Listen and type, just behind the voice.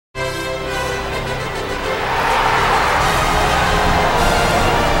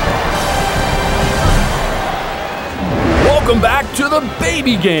the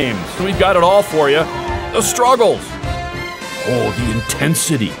baby games. We've got it all for you. The struggles. Oh, the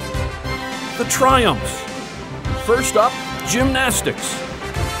intensity. The triumphs. First up, gymnastics.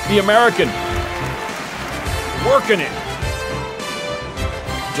 The American. Working it.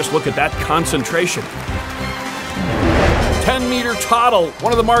 Just look at that concentration. 10-meter toddle,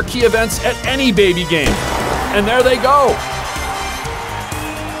 one of the marquee events at any baby game. And there they go.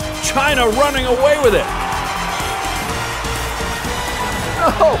 China running away with it.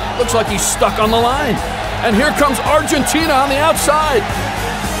 Oh, looks like he's stuck on the line. And here comes Argentina on the outside.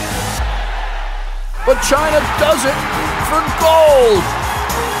 But China does it for gold.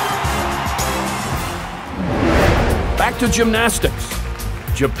 Back to gymnastics.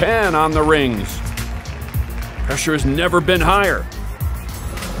 Japan on the rings. Pressure has never been higher.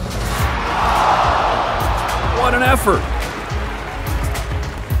 What an effort.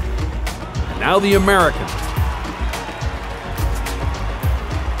 And now the American.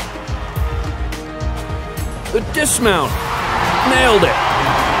 The dismount. Nailed it.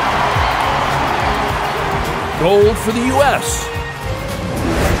 Gold for the U.S.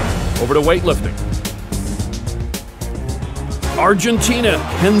 Over to weightlifting. Argentina,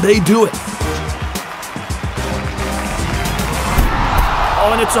 can they do it?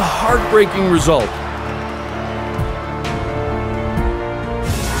 Oh, and it's a heartbreaking result.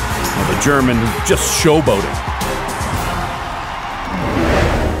 Oh, the German is just showboating.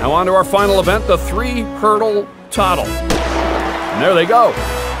 Now on to our final event, the 3-hurdle toddle. And there they go.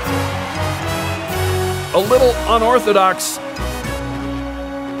 A little unorthodox.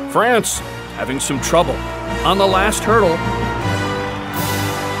 France having some trouble on the last hurdle.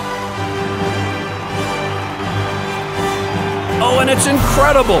 Oh, and it's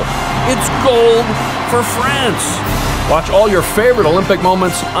incredible. It's gold for France. Watch all your favorite Olympic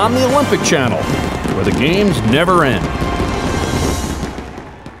moments on the Olympic Channel, where the games never end.